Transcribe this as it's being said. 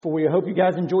We hope you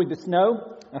guys enjoyed the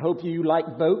snow. I hope you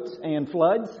like boats and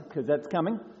floods, because that's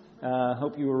coming. I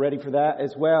hope you were ready for that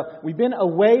as well. We've been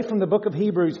away from the book of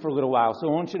Hebrews for a little while, so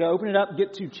I want you to open it up,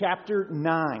 get to chapter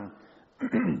 9.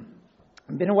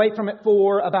 I've been away from it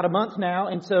for about a month now,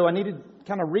 and so I need to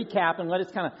kind of recap and let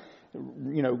us kind of,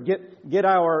 get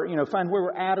our, find where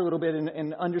we're at a little bit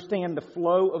and understand the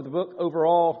flow of the book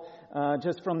overall,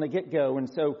 just from the get-go. And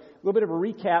so a little bit of a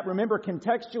recap. Remember,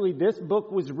 contextually, this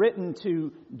book was written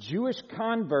to Jewish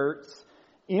converts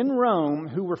in Rome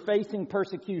who were facing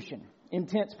persecution,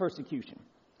 intense persecution.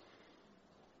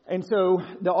 And so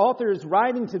the author is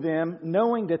writing to them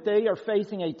knowing that they are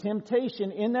facing a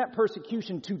temptation in that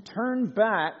persecution to turn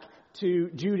back to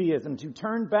Judaism, to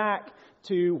turn back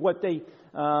to what they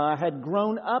had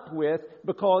grown up with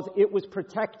because it was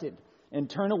protected, and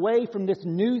turn away from this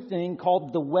new thing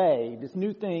called the way, this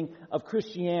new thing of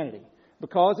Christianity.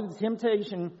 Because of the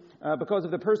temptation, because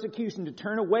of the persecution, to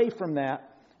turn away from that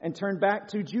and turn back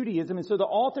to Judaism. And so the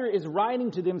author is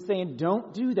writing to them saying,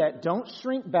 don't do that. Don't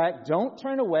shrink back. Don't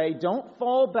turn away. Don't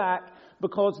fall back,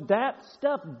 because that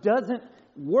stuff doesn't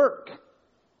work.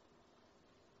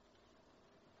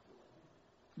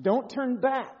 Don't turn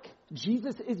back.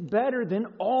 Jesus is better than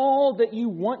all that you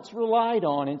once relied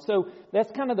on. And so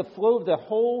that's kind of the flow of the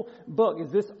whole book,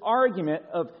 is this argument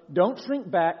of don't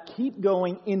shrink back, keep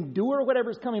going, endure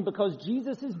whatever's coming, because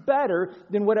Jesus is better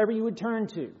than whatever you would turn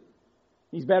to.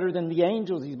 He's better than the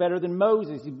angels. He's better than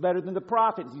Moses. He's better than the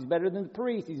prophets. He's better than the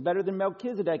priests. He's better than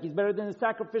Melchizedek. He's better than the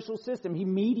sacrificial system. He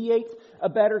mediates a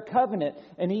better covenant,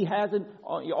 and he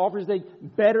offers a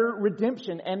better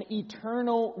redemption, an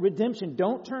eternal redemption.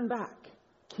 Don't turn back.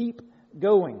 Keep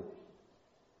going.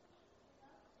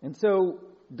 And so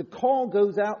the call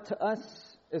goes out to us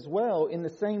as well in the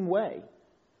same way.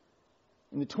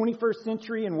 In the 21st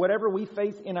century, and whatever we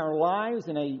face in our lives,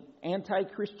 in a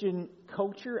anti-Christian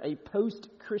culture, a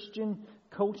post-Christian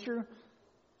culture,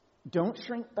 don't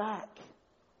shrink back.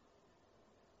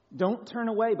 Don't turn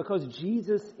away, because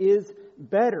Jesus is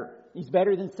better. He's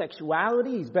better than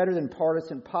sexuality. He's better than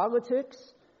partisan politics.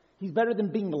 He's better than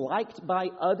being liked by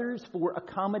others for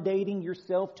accommodating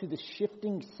yourself to the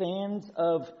shifting sands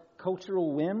of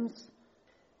cultural whims.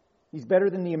 He's better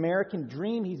than the American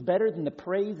dream. He's better than the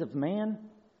praise of man.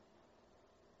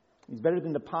 He's better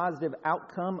than the positive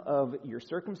outcome of your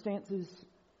circumstances.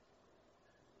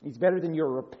 He's better than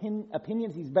your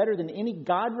opinions. He's better than any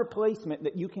God replacement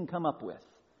that you can come up with,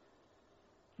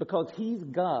 because He's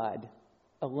God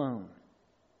alone.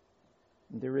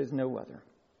 There is no other.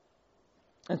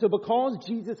 And so because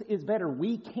Jesus is better,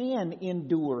 we can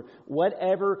endure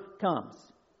whatever comes.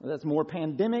 Whether that's more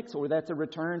pandemics or that's a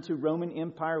return to Roman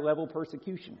Empire level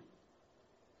persecution.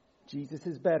 Jesus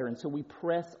is better. And so we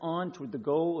press on toward the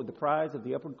goal of the prize of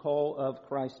the upward call of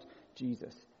Christ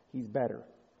Jesus. He's better.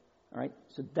 All right.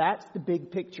 So that's the big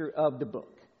picture of the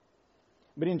book.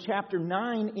 But in chapter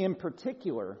 9 in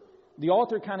particular, the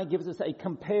author kind of gives us a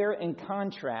compare and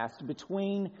contrast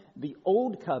between the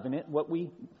Old Covenant, what we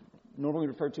normally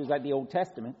refer to as like the Old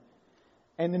Testament,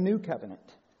 and the New Covenant,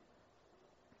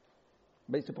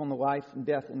 based upon the life and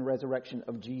death and resurrection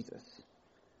of Jesus.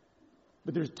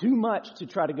 But there's too much to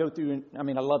try to go through. I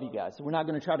love you guys, so we're not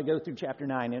going to try to go through chapter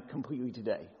 9 completely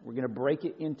today. We're going to break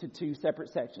it into two separate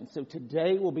sections. So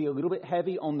today will be a little bit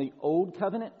heavy on the Old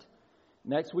Covenant.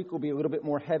 Next week will be a little bit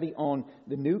more heavy on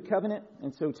the New Covenant.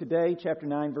 And so today, chapter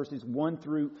 9, verses 1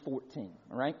 through 14.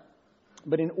 All right?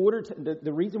 But in order to,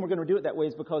 the reason we're going to do it that way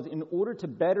is because in order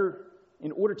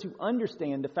to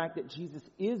understand the fact that Jesus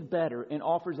is better and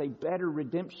offers a better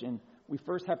redemption, we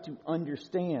first have to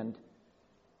understand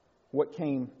what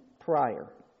came prior,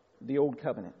 the Old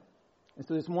Covenant. And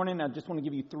so this morning, I just want to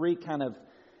give you three kind of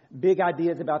big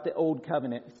ideas about the Old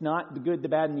Covenant. It's not the good, the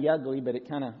bad, and the ugly, but it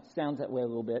kind of sounds that way a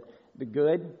little bit. The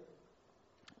good,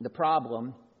 the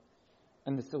problem,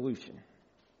 and the solution.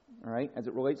 All right, as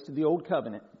it relates to the Old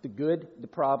Covenant, the good, the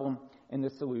problem, and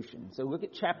the solution. So look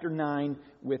at chapter 9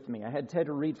 with me. I had Ted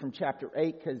to read from chapter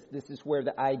 8 because this is where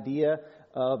the idea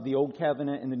of the Old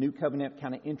Covenant and the New Covenant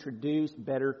kind of introduced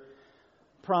better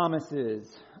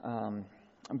promises, a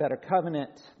better covenant,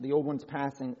 the old one's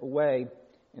passing away,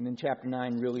 and then chapter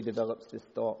 9 really develops this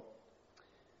thought.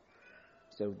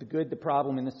 So the good, the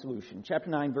problem, and the solution. Chapter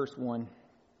 9, verse 1.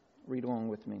 Read along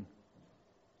with me.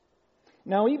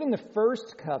 Now, even the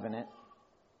first covenant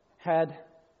had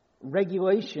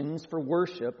regulations for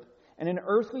worship and an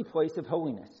earthly place of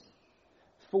holiness.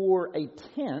 For a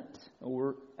tent,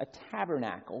 or a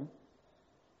tabernacle,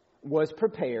 was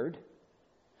prepared,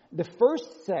 the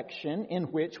first section in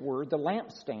which were the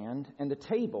lampstand and the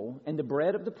table and the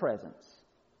bread of the presence.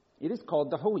 It is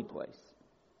called the holy place.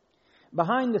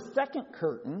 Behind the second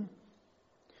curtain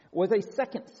was a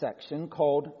second section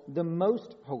called the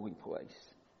Most Holy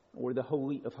Place, or the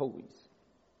Holy of Holies,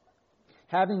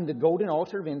 having the golden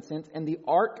altar of incense and the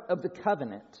Ark of the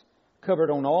Covenant,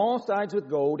 covered on all sides with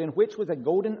gold, in which was a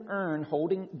golden urn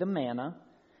holding the manna,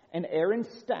 and Aaron's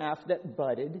staff that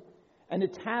budded, and the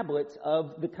tablets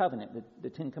of the covenant, the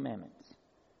Ten Commandments.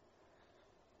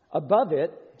 Above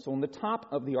it, so on the top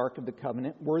of the Ark of the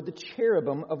Covenant, were the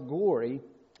cherubim of glory,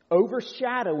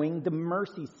 overshadowing the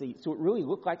mercy seat. So it really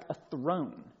looked like a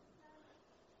throne.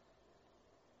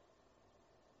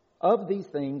 Of these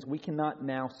things, we cannot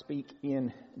now speak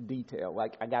in detail.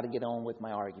 Like, I got to get on with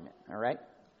my argument, all right?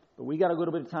 But we got a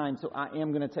little bit of time, so I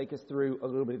am going to take us through a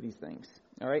little bit of these things.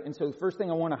 All right? And so the first thing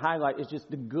I want to highlight is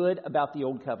just the good about the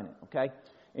Old Covenant, okay?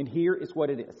 And here is what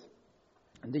it is.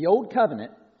 The Old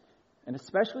Covenant, and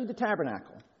especially the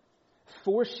tabernacle,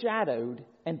 foreshadowed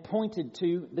and pointed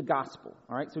to the gospel.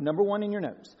 All right? So number one in your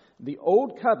notes. The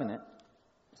Old Covenant,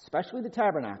 especially the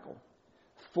tabernacle,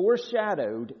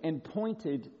 foreshadowed and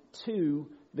pointed to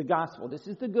the gospel. This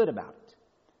is the good about it.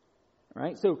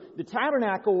 Right? So the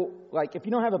tabernacle, like if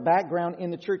you don't have a background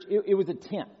in the church, it was a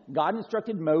tent. God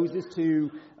instructed Moses to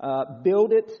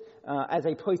build it as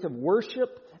a place of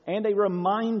worship and a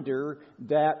reminder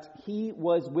that he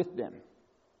was with them.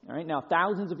 All right? Now,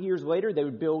 thousands of years later, they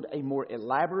would build a more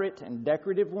elaborate and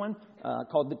decorative one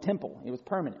called the temple. It was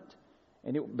permanent.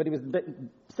 But it was the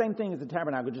same thing as the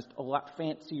tabernacle, just a lot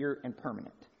fancier and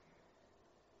permanent.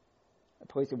 A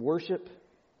place of worship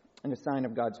and a sign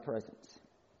of God's presence.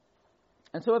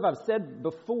 And so, as I've said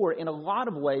before, in a lot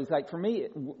of ways, like for me,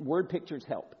 word pictures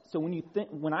help. So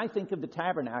when I think of the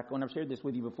tabernacle, and I've shared this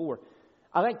with you before,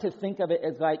 I like to think of it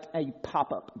as like a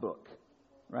pop-up book,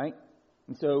 right?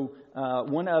 And so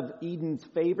one of Eden's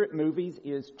favorite movies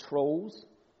is Trolls,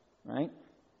 right?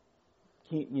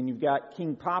 And you've got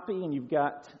King Poppy, and you've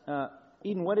got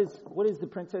Eden. What is the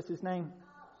princess's name?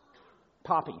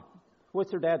 Poppy.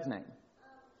 What's her dad's name?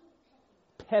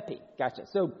 Peppy. Gotcha.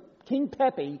 So King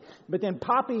Peppy, but then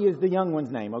Poppy is the young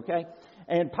one's name, okay?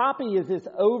 And Poppy is this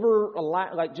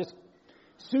like just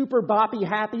super boppy,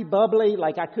 happy, bubbly.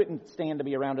 Like I couldn't stand to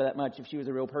be around her that much if she was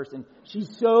a real person.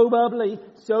 She's so bubbly,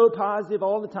 so positive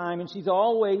all the time, and she's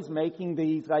always making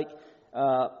these like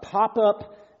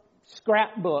pop-up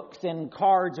scrapbooks and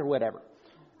cards or whatever.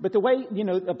 But the way,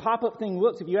 the pop-up thing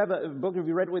looks, if you have a book, if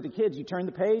you read it with the kids, you turn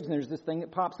the page and there's this thing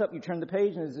that pops up. You turn the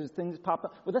page and there's this thing that pops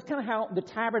up. Well, that's kind of how the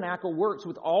tabernacle works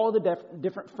with all the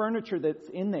different furniture that's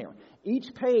in there.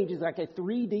 Each page is like a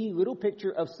 3D little picture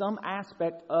of some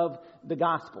aspect of the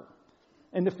gospel.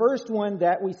 And the first one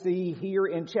that we see here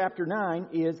in chapter 9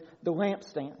 is the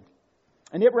lampstand.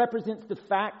 And it represents the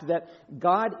fact that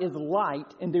God is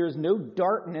light and there is no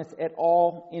darkness at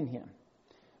all in him.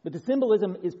 But the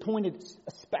symbolism is pointed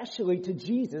especially to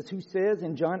Jesus, who says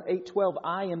in John 8:12,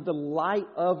 I am the light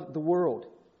of the world.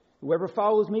 Whoever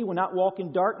follows me will not walk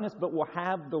in darkness, but will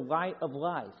have the light of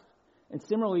life. And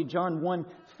similarly, John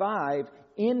 1:5,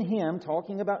 in him,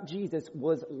 talking about Jesus,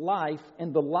 was life,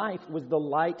 and the life was the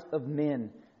light of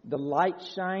men. The light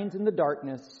shines in the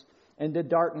darkness, and the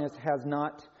darkness has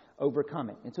not overcome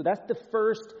it. And so that's the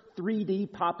first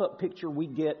 3D pop-up picture we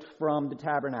get from the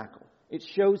tabernacle. It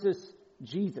shows us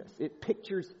Jesus. It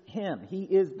pictures him. He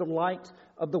is the light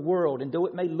of the world. And though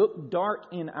it may look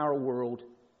dark in our world,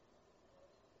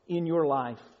 in your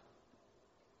life,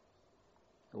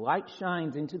 the light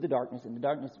shines into the darkness, and the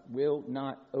darkness will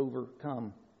not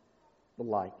overcome the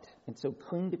light. And so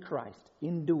cling to Christ.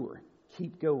 Endure.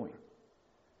 Keep going.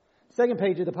 Second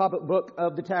page of the pop-up book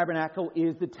of the tabernacle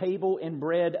is the table and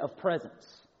bread of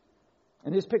presence.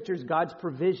 And this pictures God's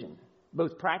provision,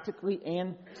 both practically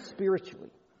and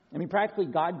spiritually. I mean, practically,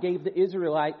 God gave the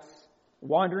Israelites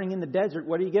wandering in the desert,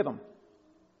 what did he give them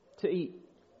to eat?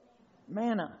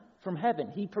 Manna from heaven.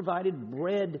 He provided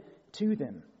bread to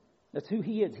them. That's who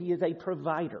he is. He is a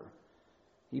provider.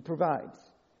 He provides.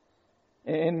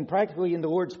 And practically in the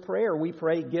Lord's Prayer, we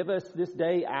pray, give us this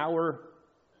day our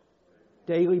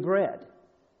daily bread.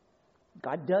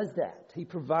 God does that. He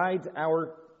provides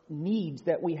our needs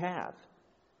that we have.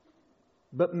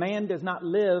 But man does not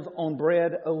live on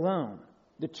bread alone.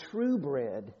 The true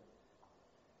bread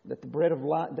that the bread of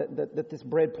life, that this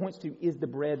bread points to is the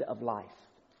bread of life.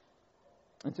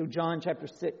 And so John chapter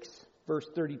 6, verse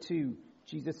 32,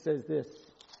 Jesus says this,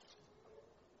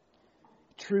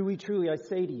 truly, truly, I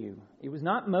say to you, it was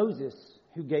not Moses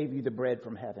who gave you the bread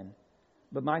from heaven,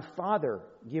 but my Father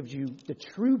gives you the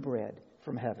true bread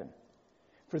from heaven.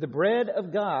 For the bread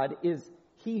of God is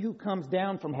he who comes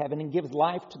down from heaven and gives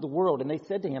life to the world. And they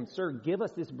said to him, Sir, give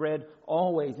us this bread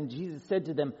always. And Jesus said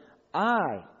to them,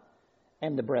 I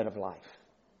am the bread of life.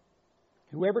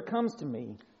 Whoever comes to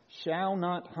me shall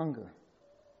not hunger,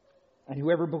 and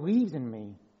whoever believes in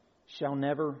me shall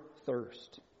never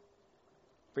thirst.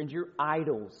 Friends, your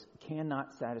idols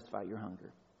cannot satisfy your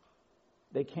hunger.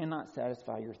 They cannot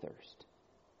satisfy your thirst.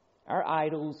 Our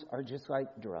idols are just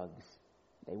like drugs.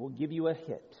 They will give you a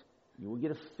hit. You will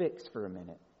get a fix for a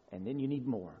minute, and then you need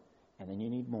more, and then you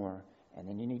need more, and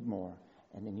then you need more,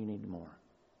 and then you need more.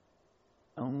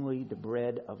 Only the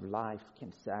bread of life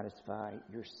can satisfy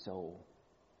your soul.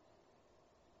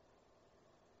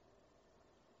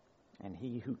 And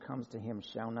he who comes to him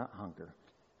shall not hunger,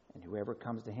 and whoever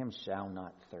comes to him shall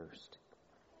not thirst.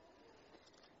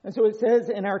 And so it says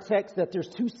in our text that there's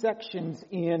two sections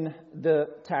in the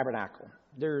tabernacle.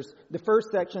 There's the first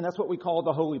section, that's what we call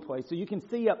the holy place. So you can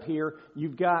see up here,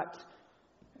 you've got,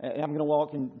 I'm going to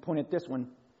walk and point at this one,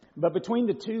 but between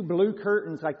the two blue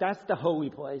curtains, like that's the holy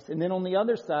place. And then on the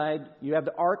other side, you have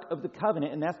the Ark of the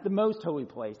Covenant, and that's the most holy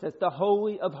place. That's the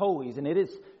Holy of Holies, and it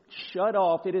is shut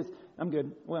off. It is, I'm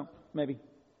good. Well, maybe.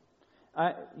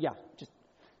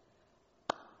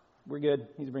 We're good.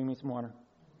 He's bringing me some water.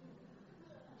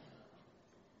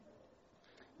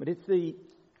 But it's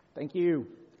thank you,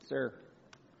 sir.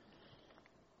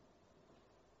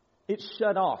 It's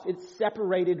shut off. It's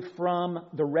separated from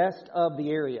the rest of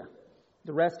the area,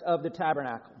 the rest of the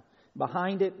tabernacle.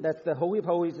 Behind it, that's the Holy of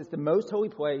Holies. It's the most holy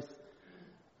place.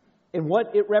 And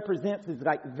what it represents is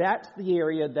like that's the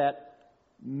area that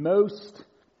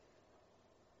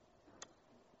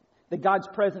God's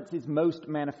presence is most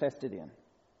manifested in,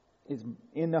 is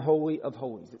in the Holy of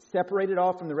Holies. It's separated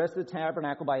off from the rest of the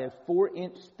tabernacle by a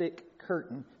 4-inch thick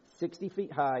curtain, 60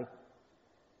 feet high.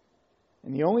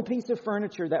 And the only piece of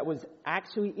furniture that was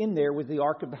actually in there was the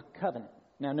Ark of the Covenant.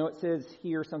 Now, I know it says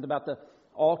here something about the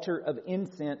altar of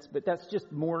incense, but that's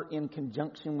just more in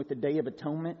conjunction with the Day of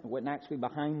Atonement. It wasn't actually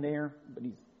behind there, but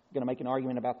he's going to make an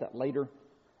argument about that later.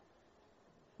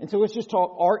 And so let's just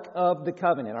talk Ark of the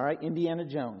Covenant, all right? Indiana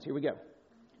Jones. Here we go.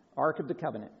 Ark of the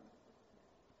Covenant.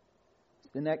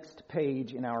 It's the next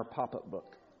page in our pop-up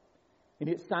book. And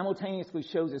it simultaneously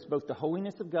shows us both the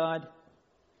holiness of God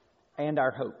and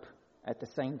our hope at the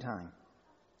same time.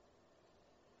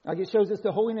 Like it shows us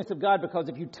the holiness of God because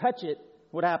if you touch it,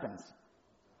 what happens?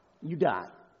 You die.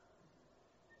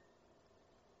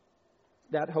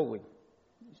 That holy.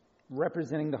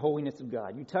 Representing the holiness of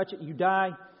God. You touch it, you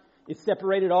die. It's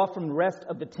separated off from the rest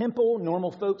of the temple.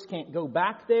 Normal folks can't go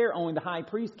back there. Only the high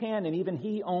priest can. And even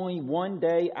he only one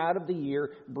day out of the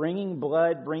year bringing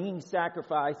blood, bringing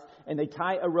sacrifice. And they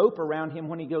tie a rope around him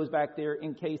when he goes back there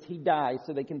in case he dies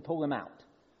so they can pull him out.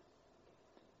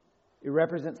 It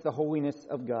represents the holiness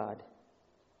of God.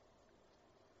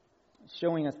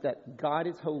 Showing us that God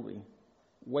is holy,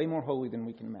 way more holy than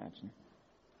we can imagine.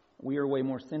 We are way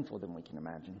more sinful than we can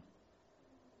imagine.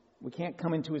 We can't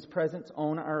come into his presence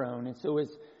on our own. And so as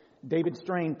David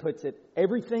Strain puts it,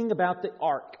 everything about the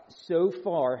ark so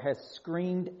far has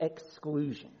screamed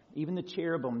exclusion. Even the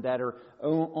cherubim that are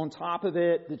on top of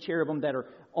it, the cherubim that are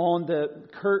on the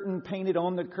curtain, painted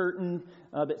on the curtain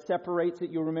that separates it.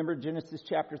 You'll remember Genesis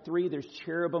chapter 3. There's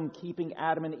cherubim keeping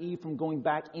Adam and Eve from going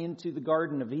back into the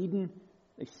Garden of Eden.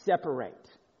 They separate.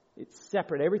 It's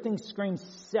separate. Everything screams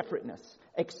separateness,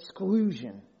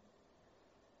 exclusion.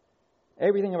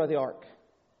 Everything about the ark.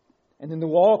 And then the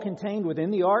wall contained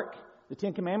within the ark, the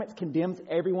Ten Commandments, condemns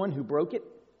everyone who broke it.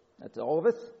 That's all of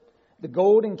us. The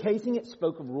gold encasing it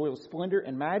spoke of royal splendor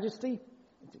and majesty.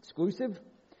 It's exclusive.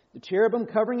 The cherubim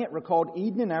covering it recalled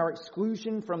Eden and our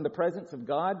exclusion from the presence of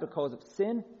God because of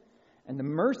sin. And the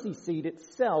mercy seat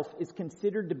itself is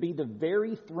considered to be the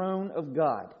very throne of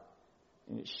God.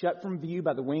 And it's shut from view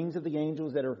by the wings of the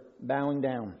angels that are bowing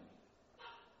down.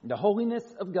 The holiness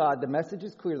of God, the message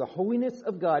is clear. The holiness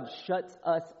of God shuts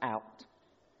us out.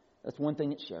 That's one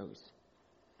thing it shows.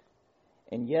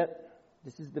 And yet,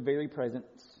 this is the very presence,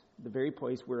 the very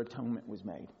place where atonement was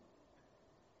made.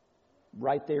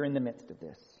 Right there in the midst of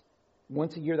this.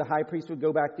 Once a year, the high priest would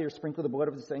go back there, sprinkle the blood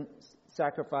of the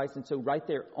sacrifice. And so right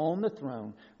there on the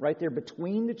throne, right there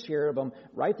between the cherubim,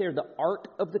 right there, the Ark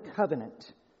of the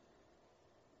Covenant,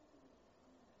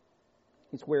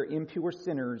 it's where impure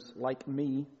sinners like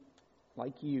me,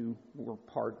 like you, were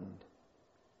pardoned.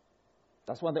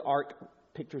 That's why the ark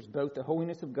pictures both the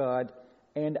holiness of God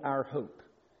and our hope.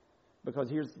 Because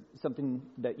here's something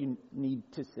that you need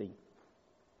to see.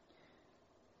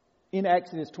 In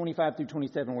Exodus 25 through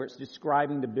 27, where it's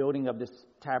describing the building of this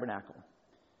tabernacle,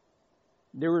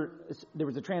 there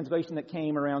was a translation that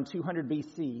came around 200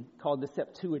 BC called the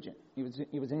Septuagint.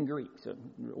 It was in Greek, so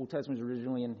the Old Testament was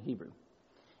originally in Hebrew.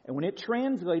 And when it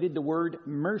translated the word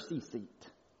mercy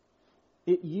seat,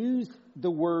 it used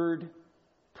the word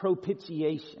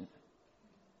propitiation.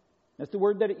 That's the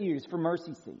word that it used for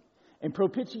mercy seat. And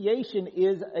propitiation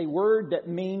is a word that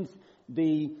means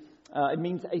it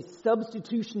means a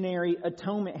substitutionary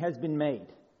atonement has been made.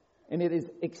 And it is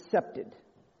accepted.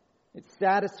 It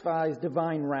satisfies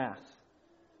divine wrath.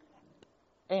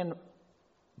 And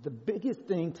the biggest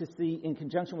thing to see in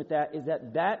conjunction with that is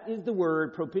that is the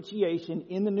word propitiation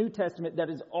in the New Testament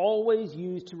that is always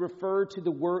used to refer to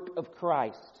the work of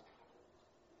Christ.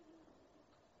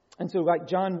 And so like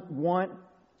John 1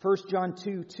 John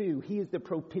 2:2, He is the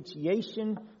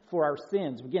propitiation for our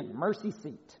sins. Again, mercy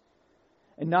seat.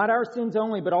 And not our sins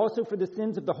only, but also for the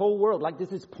sins of the whole world. Like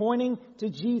this is pointing to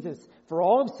Jesus. For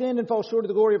all have sinned and fall short of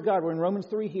the glory of God. We're in Romans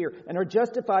 3 here. And are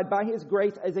justified by His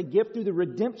grace as a gift through the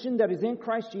redemption that is in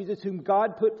Christ Jesus, whom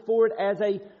God put forward as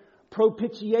a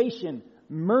propitiation,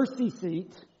 mercy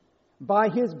seat, by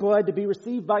His blood to be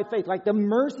received by faith. Like the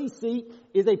mercy seat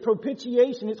is a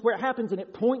propitiation. It's where it happens and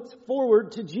it points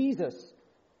forward to Jesus.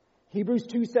 Hebrews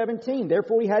 2:17,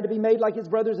 therefore He had to be made like His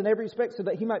brothers in every respect so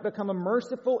that He might become a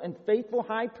merciful and faithful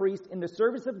high priest in the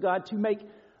service of God to make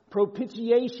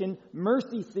propitiation,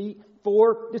 mercy seat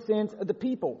for the sins of the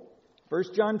people.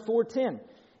 1 John 4:10,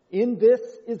 in this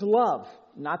is love,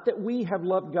 not that we have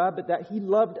loved God, but that He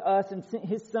loved us and sent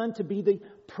His Son to be the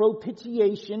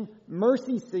propitiation,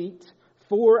 mercy seat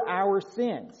for our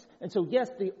sins. And so yes,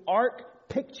 the ark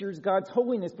pictures God's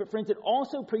holiness, but friends, it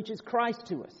also preaches Christ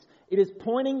to us. It is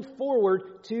pointing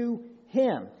forward to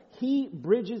Him. He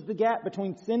bridges the gap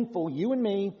between sinful, you and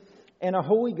me, and a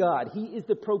holy God. He is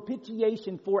the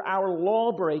propitiation for our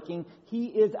law breaking. He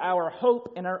is our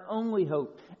hope and our only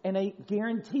hope, and a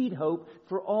guaranteed hope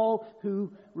for all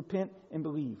who repent and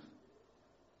believe.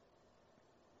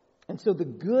 And so the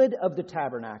good of the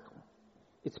tabernacle,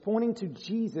 it's pointing to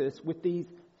Jesus with these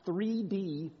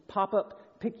 3D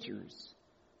pop-up pictures.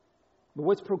 But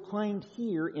what's proclaimed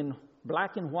here in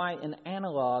black and white and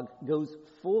analog goes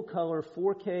full color,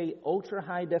 4K, ultra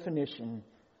high definition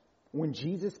when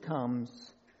Jesus comes.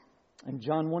 In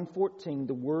John 1:14,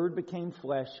 the Word became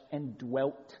flesh and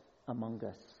dwelt among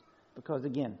us. Because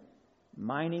again,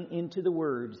 mining into the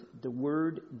words, the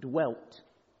word dwelt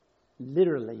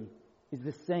literally is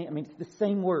the same. It's the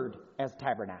same word as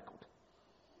tabernacled.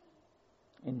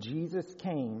 And Jesus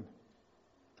came,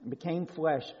 became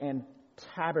flesh, and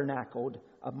tabernacled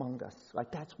among us.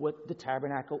 Like that's what the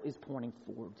tabernacle is pointing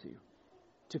forward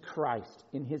to Christ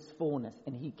in His fullness.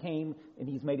 And He came and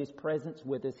He's made His presence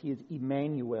with us. He is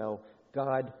Emmanuel,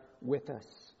 God with us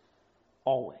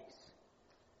always.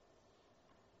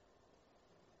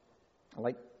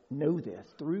 Like, know this.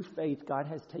 Through faith, God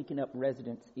has taken up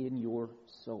residence in your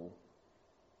soul.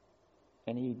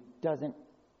 And He doesn't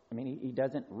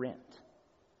rent.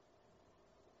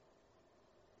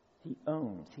 He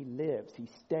owns, He lives, He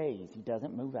stays, He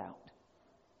doesn't move out.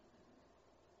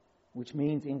 Which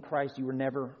means in Christ you were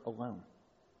never alone.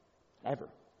 Ever.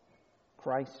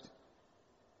 Christ,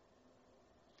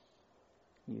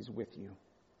 He is with you.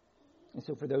 And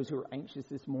so for those who are anxious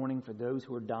this morning, for those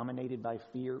who are dominated by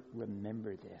fear,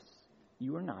 remember this.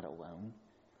 You are not alone.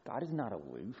 God is not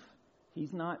aloof.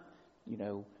 He's not,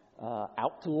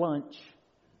 out to lunch.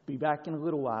 Be back in a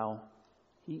little while.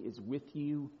 He is with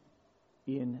you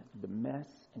in the mess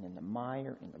and in the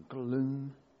mire, in the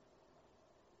gloom.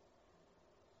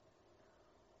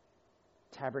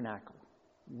 Tabernacle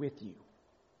with you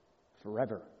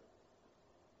forever,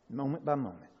 moment by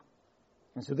moment.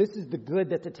 And so this is the good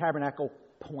that the tabernacle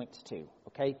points to,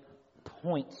 okay?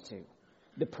 Points to.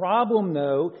 The problem,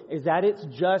 though, is that it's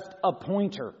just a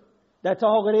pointer. That's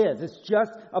all it is. It's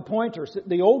just a pointer. So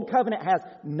the old covenant has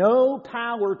no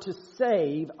power to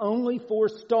save, only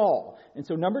forestall. And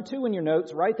so number 2 in your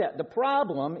notes, write that. The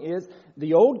problem is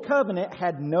the old covenant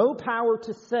had no power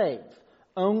to save,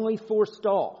 only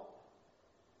forestall.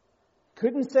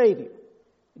 Couldn't save you.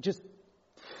 Just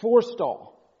forestall.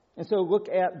 And so look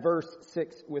at verse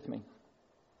 6 with me.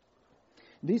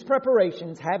 These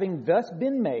preparations having thus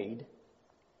been made,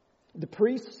 the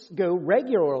priests go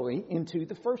regularly into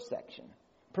the first section,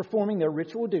 performing their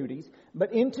ritual duties,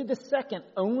 but into the second,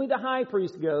 only the high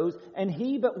priest goes, and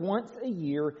he but once a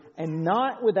year, and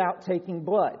not without taking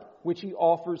blood, which he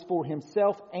offers for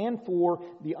himself and for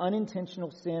the unintentional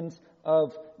sins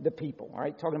of the people. All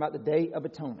right, talking about the Day of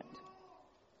Atonement.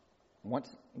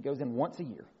 It goes in once a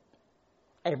year,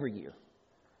 every year,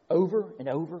 over and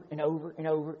over and over and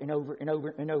over and over and over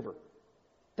and over,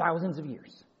 thousands of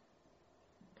years.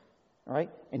 All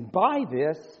right? And by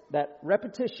this, that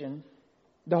repetition,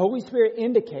 the Holy Spirit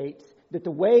indicates that the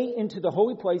way into the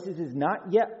holy places is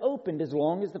not yet opened as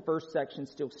long as the first section is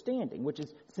still standing, which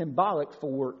is symbolic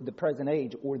for the present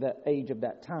age or the age of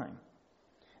that time.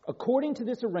 According to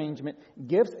this arrangement,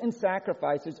 gifts and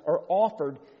sacrifices are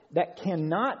offered that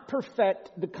cannot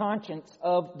perfect the conscience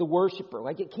of the worshiper.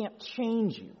 Like it can't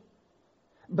change you.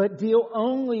 But deal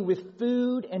only with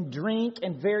food and drink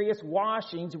and various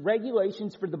washings,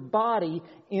 regulations for the body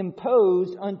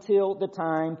imposed until the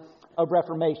time of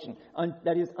Reformation.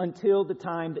 That is, until the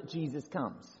time that Jesus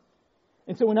comes.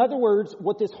 And so in other words,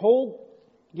 what this whole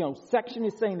section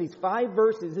is saying, these 5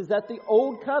 verses, is that the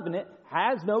old covenant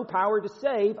has no power to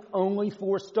save, only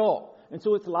forestall. And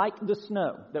so it's like the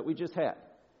snow that we just had.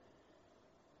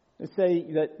 Let's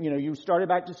say that, you started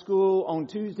back to school on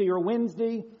Tuesday or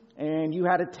Wednesday, and you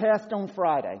had a test on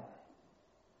Friday.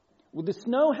 Well, the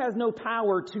snow has no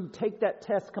power to take that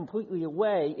test completely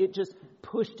away. It just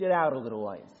pushed it out a little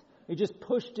ways. It just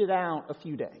pushed it out a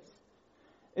few days.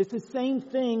 It's the same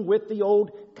thing with the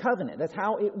old covenant. That's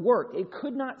how it worked. It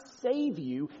could not save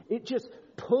you. It just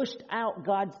pushed out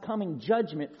God's coming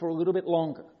judgment for a little bit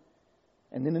longer.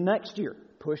 And then the next year,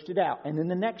 pushed it out. And then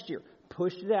the next year,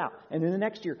 pushed it out. And then the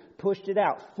next year, pushed it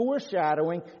out.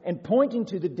 Foreshadowing and pointing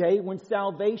to the day when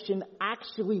salvation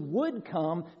actually would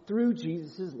come through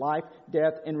Jesus' life,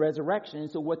 death, and resurrection. And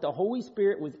so what the Holy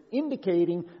Spirit was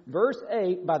indicating, verse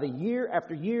 8, by the year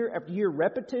after year after year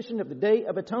repetition of the Day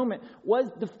of Atonement,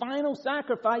 was the final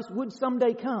sacrifice would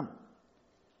someday come.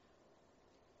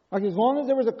 Like as long as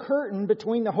there was a curtain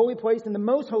between the holy place and the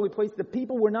most holy place, the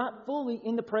people were not fully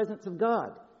in the presence of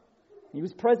God. He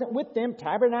was present with them,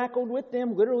 tabernacled with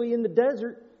them, literally in the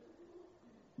desert.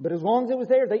 But as long as it was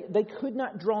there, they could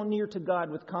not draw near to God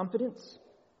with confidence.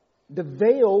 The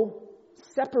veil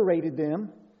separated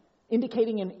them,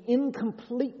 indicating an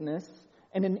incompleteness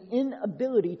and an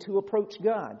inability to approach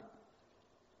God.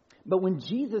 But when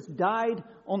Jesus died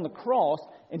on the cross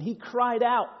and He cried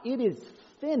out, "It is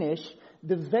finished,"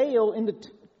 the veil in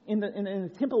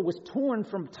the temple was torn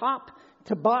from top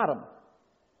to bottom,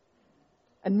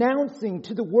 announcing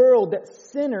to the world that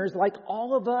sinners like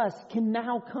all of us can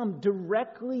now come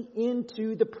directly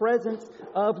into the presence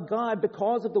of God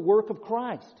because of the work of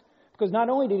Christ. Because not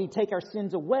only did He take our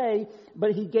sins away,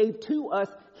 but He gave to us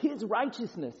His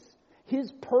righteousness,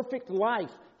 His perfect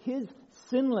life, His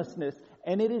sinlessness.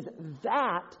 And it is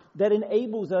that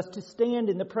enables us to stand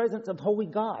in the presence of holy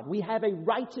God. We have a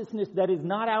righteousness that is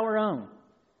not our own,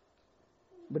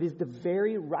 but is the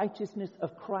very righteousness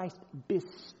of Christ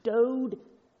bestowed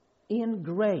in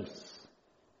grace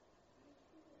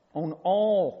on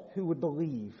all who would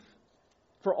believe,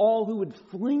 for all who would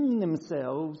fling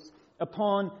themselves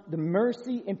upon the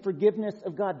mercy and forgiveness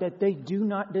of God that they do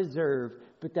not deserve,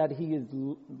 but that He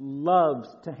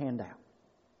loves to hand out.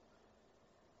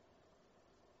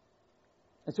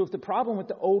 And so if the problem with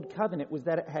the old covenant was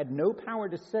that it had no power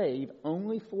to save,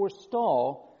 only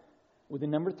forestall, with the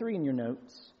number 3 in your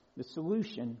notes, the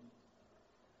solution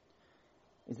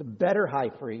is a better high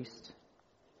priest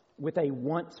with a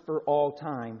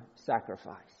once-for-all-time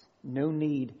sacrifice. No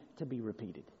need to be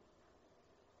repeated.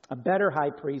 A better high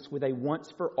priest with a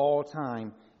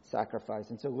once-for-all-time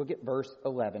sacrifice. And so look at verse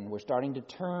 11. We're starting to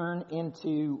turn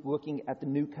into looking at the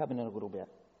new covenant a little bit.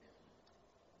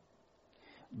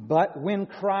 But when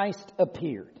Christ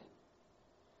appeared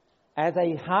as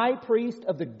a high priest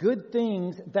of the good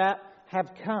things that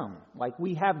have come. Like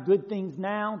we have good things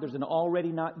now. There's an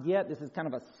already not yet. This is kind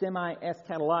of a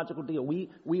semi-eschatological deal.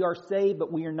 We are saved,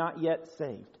 but we are not yet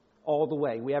saved all the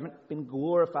way. We haven't been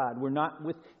glorified. We're not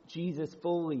with Jesus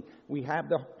fully. We have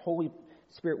the Holy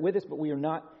Spirit with us, but we are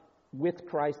not with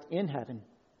Christ in heaven.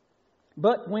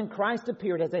 But when Christ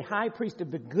appeared as a high priest of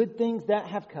the good things that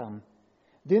have come,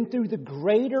 then through the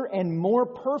greater and more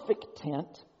perfect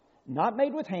tent, not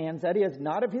made with hands, that is,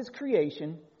 not of His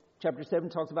creation. Chapter 7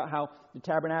 talks about how the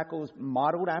tabernacle is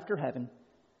modeled after heaven.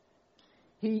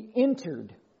 He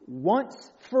entered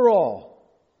once for all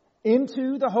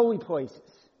into the holy places,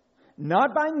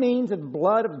 not by means of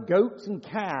blood of goats and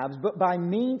calves, but by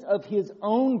means of His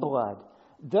own blood,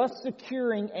 thus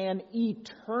securing an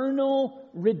eternal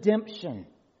redemption.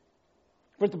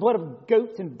 For the blood of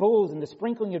goats and bulls and the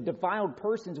sprinkling of defiled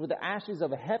persons with the ashes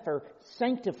of a heifer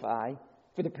sanctify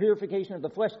for the purification of the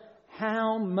flesh,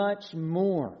 how much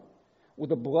more will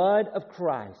the blood of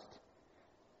Christ,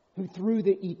 who through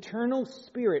the eternal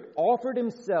Spirit offered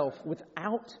Himself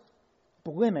without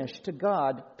blemish to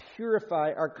God,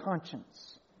 purify our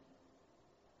conscience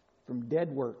from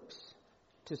dead works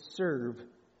to serve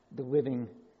the living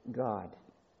God.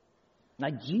 Now,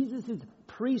 Jesus'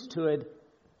 priesthood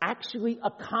actually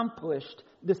accomplished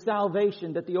the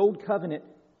salvation that the old covenant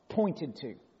pointed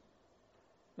to.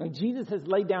 Now, Jesus has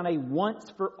laid down a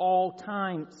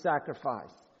once-for-all-time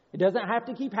sacrifice It doesn't have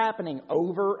to keep happening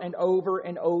over and over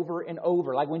and over and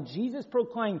over. Like when Jesus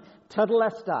proclaimed,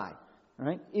 Tetelestai,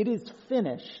 right? It is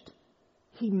finished.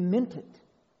 He meant it.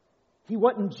 He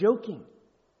wasn't joking.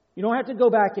 You don't have to go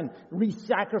back and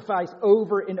re-sacrifice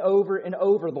over and over and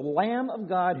over. The Lamb of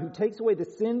God who takes away the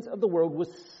sins of the world was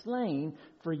slain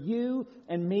for you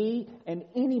and me and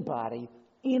anybody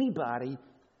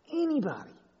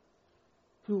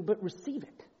who will but receive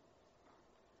it.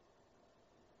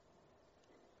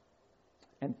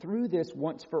 And through this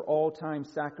once for all time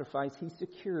sacrifice, He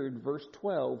secured, verse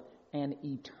 12, an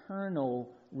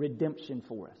eternal redemption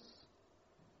for us.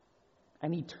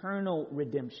 An eternal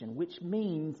redemption, which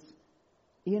means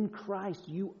in Christ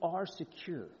you are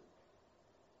secure.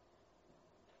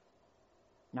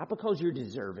 Not because you're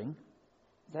deserving.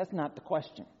 That's not the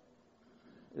question.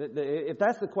 If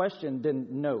that's the question, then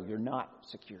no, you're not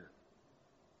secure.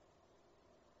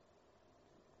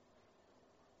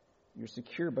 You're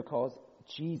secure because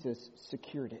Jesus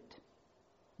secured it,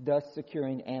 thus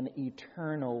securing an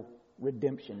eternal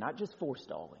redemption, not just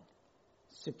forestalling,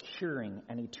 securing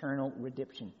an eternal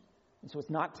redemption. And so it's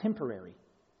not temporary.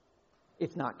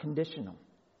 It's not conditional.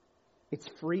 It's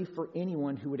free for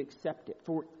anyone who would accept it,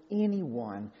 for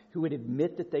anyone who would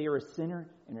admit that they are a sinner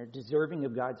and are deserving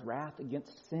of God's wrath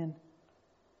against sin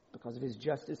because of His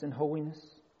justice and holiness,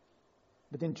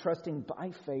 but then trusting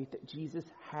by faith that Jesus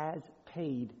has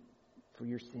paid for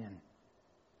your sin.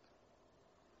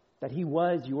 That He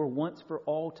was your once for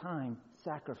all time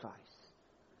sacrifice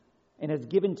and has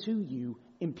given to you,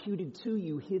 imputed to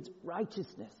you His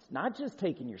righteousness. Not just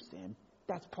taking your sin,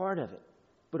 that's part of it,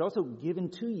 but also given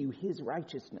to you His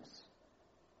righteousness.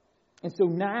 And so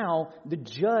now the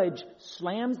judge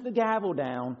slams the gavel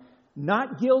down,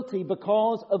 not guilty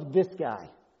because of this guy.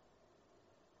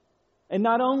 And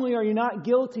not only are you not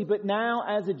guilty, but now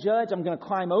as a judge, I'm going to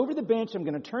climb over the bench, I'm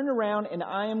going to turn around, and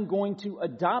I am going to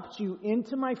adopt you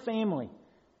into my family.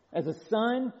 As a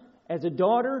son, as a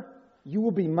daughter, you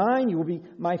will be mine, you will be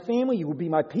my family, you will be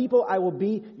my people, I will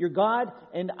be your God,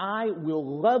 and I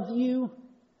will love you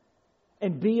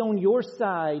and be on your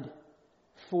side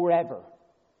forever.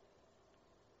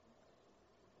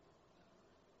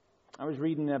 I was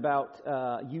reading about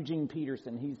Eugene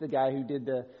Peterson. He's the guy who did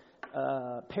the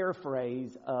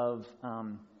paraphrase of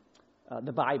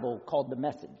the Bible called The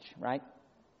Message, right?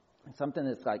 Something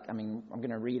that's like, I'm going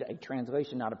to read a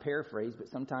translation, not a paraphrase, but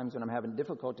sometimes when I'm having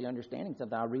difficulty understanding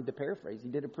something, I'll read the paraphrase. He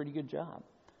did a pretty good job.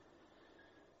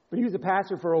 But he was a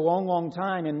pastor for a long, long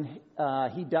time, and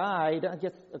he died, I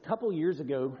guess, a couple years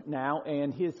ago now,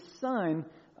 and his son,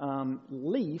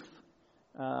 Leaf,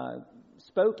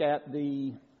 spoke at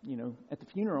the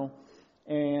funeral,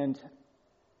 and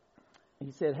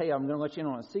he said, hey, I'm going to let you in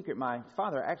on a secret. My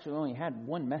father actually only had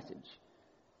one message.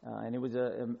 And it was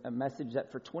a message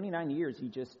that for 29 years he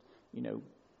just,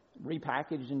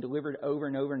 repackaged and delivered over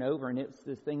and over and over. And it's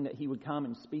this thing that he would come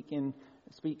and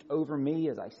speak over me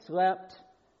as I slept.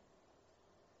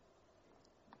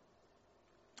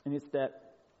 And it's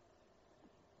that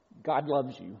God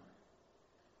loves you.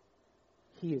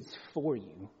 He is for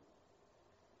you.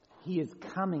 He is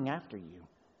coming after you.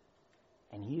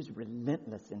 And He is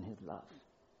relentless in His love.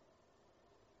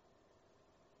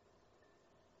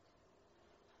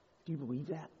 Do you believe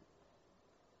that?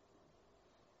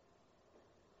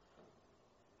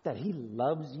 That He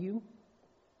loves you?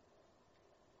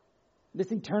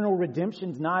 This eternal redemption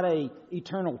is not an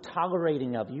eternal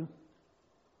tolerating of you.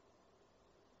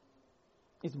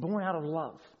 It's born out of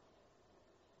love.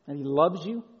 That He loves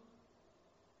you.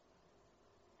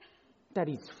 That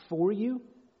He's for you.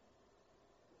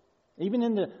 Even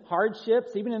in the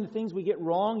hardships, even in the things we get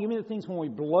wrong, even in the things when we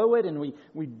blow it and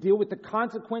we deal with the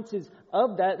consequences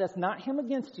of that, that's not Him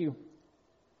against you.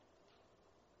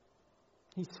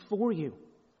 He's for you.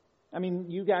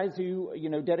 You guys who,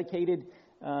 dedicated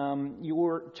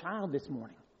your child this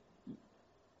morning.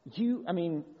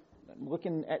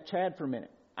 Looking at Chad for a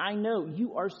minute. I know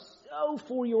you are so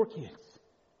for your kids.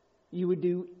 You would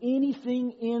do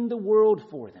anything in the world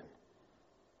for them,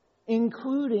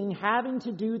 including having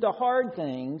to do the hard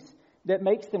things that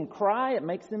makes them cry, it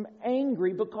makes them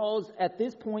angry, because at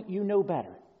this point you know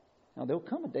better. Now there'll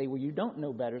come a day where you don't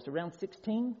know better. It's around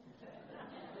 16.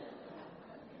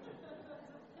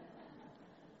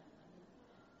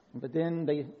 But then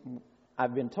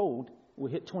I've been told, will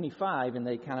hit 25 and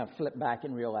they kind of flip back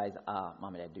and realize,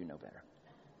 Mom and Dad do know better.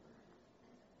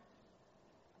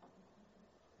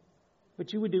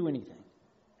 But you would do anything.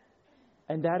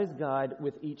 And that is God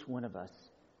with each one of us.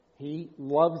 He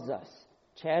loves us.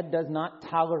 Chad does not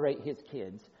tolerate his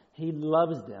kids. He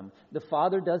loves them. The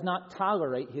Father does not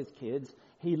tolerate His kids.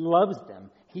 He loves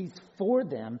them. He's for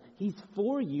them. He's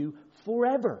for you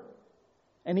forever.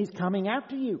 And He's coming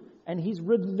after you. And He's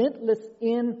relentless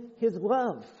in His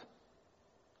love.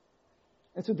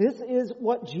 And so this is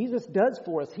what Jesus does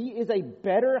for us. He is a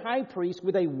better high priest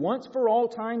with a once-for-all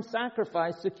time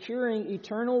sacrifice, securing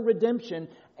eternal redemption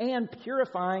and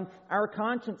purifying our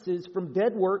consciences from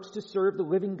dead works to serve the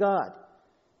living God.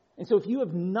 And so if you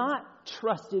have not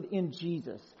trusted in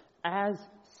Jesus as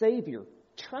Savior,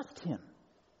 trust Him.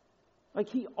 Like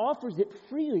He offers it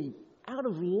freely out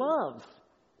of love.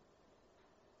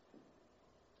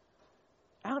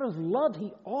 Out of love,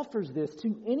 He offers this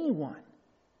to anyone.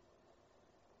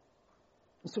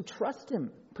 And so trust Him.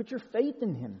 Put your faith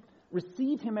in Him.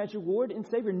 Receive Him as your Lord and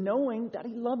Savior, knowing that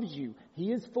He loves you.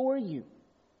 He is for you.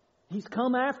 He's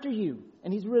come after you,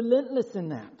 and He's relentless in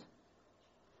that.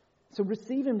 So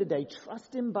receive Him today.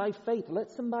 Trust Him by faith.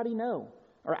 Let somebody know.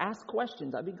 Or ask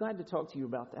questions. I'd be glad to talk to you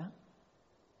about that.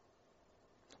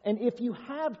 And if you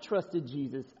have trusted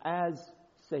Jesus as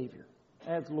Savior,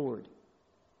 as Lord,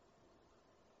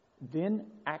 then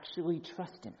actually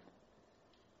trust Him.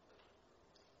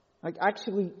 Like,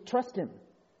 actually trust Him.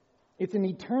 It's an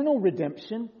eternal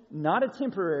redemption, not a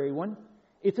temporary one.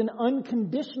 It's an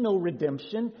unconditional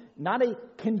redemption, not a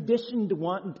conditioned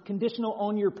one, conditional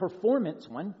on your performance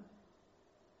one.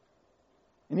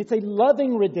 And it's a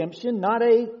loving redemption, not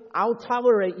a I'll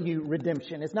tolerate you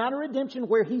redemption. It's not a redemption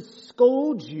where He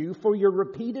scolds you for your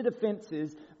repeated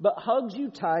offenses, but hugs you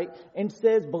tight and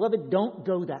says, beloved, don't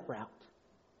go that route.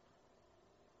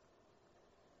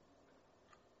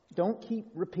 Don't keep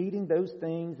repeating those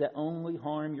things that only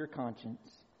harm your conscience.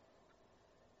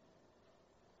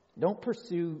 Don't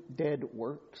pursue dead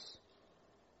works,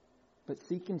 but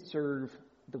seek and serve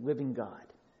the living God.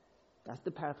 That's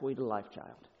the pathway to life,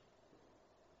 child.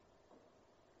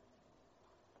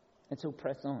 And so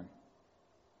press on.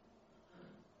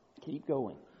 Keep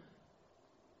going.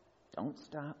 Don't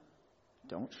stop.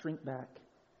 Don't shrink back.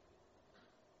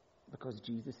 Because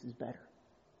Jesus is better.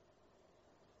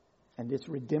 And this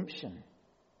redemption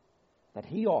that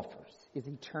He offers is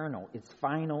eternal, it's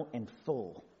final and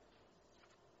full.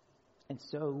 And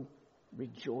so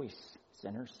rejoice,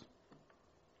 sinners.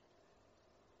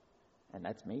 And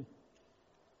that's me.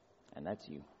 And that's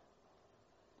you.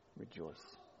 Rejoice.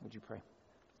 Would you pray?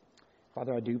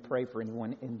 Father, I do pray for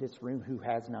anyone in this room who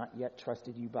has not yet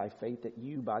trusted You by faith, that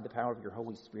You, by the power of Your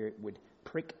Holy Spirit, would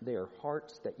prick their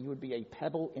hearts, that You would be a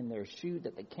pebble in their shoe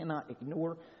that they cannot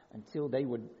ignore until they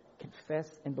would confess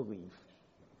and believe.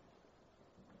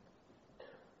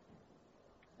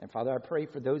 And Father, I pray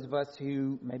for those of us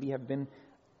who maybe have been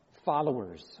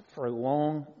followers for a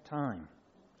long time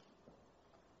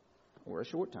or a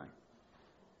short time,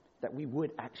 that we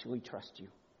would actually trust You.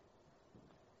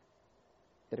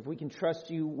 That if we can trust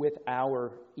You with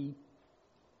our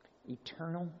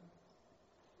eternal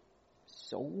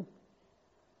soul,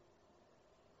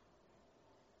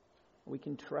 we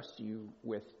can trust You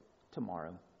with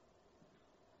tomorrow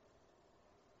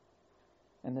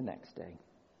and the next day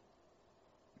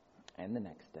and the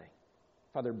next day.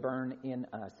 Father, burn in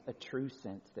us a true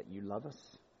sense that You love us,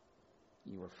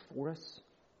 You are for us,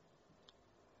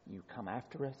 You come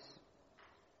after us,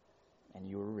 and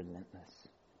You are relentless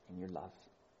in Your love.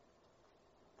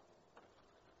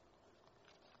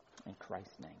 In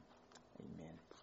Christ's name, amen.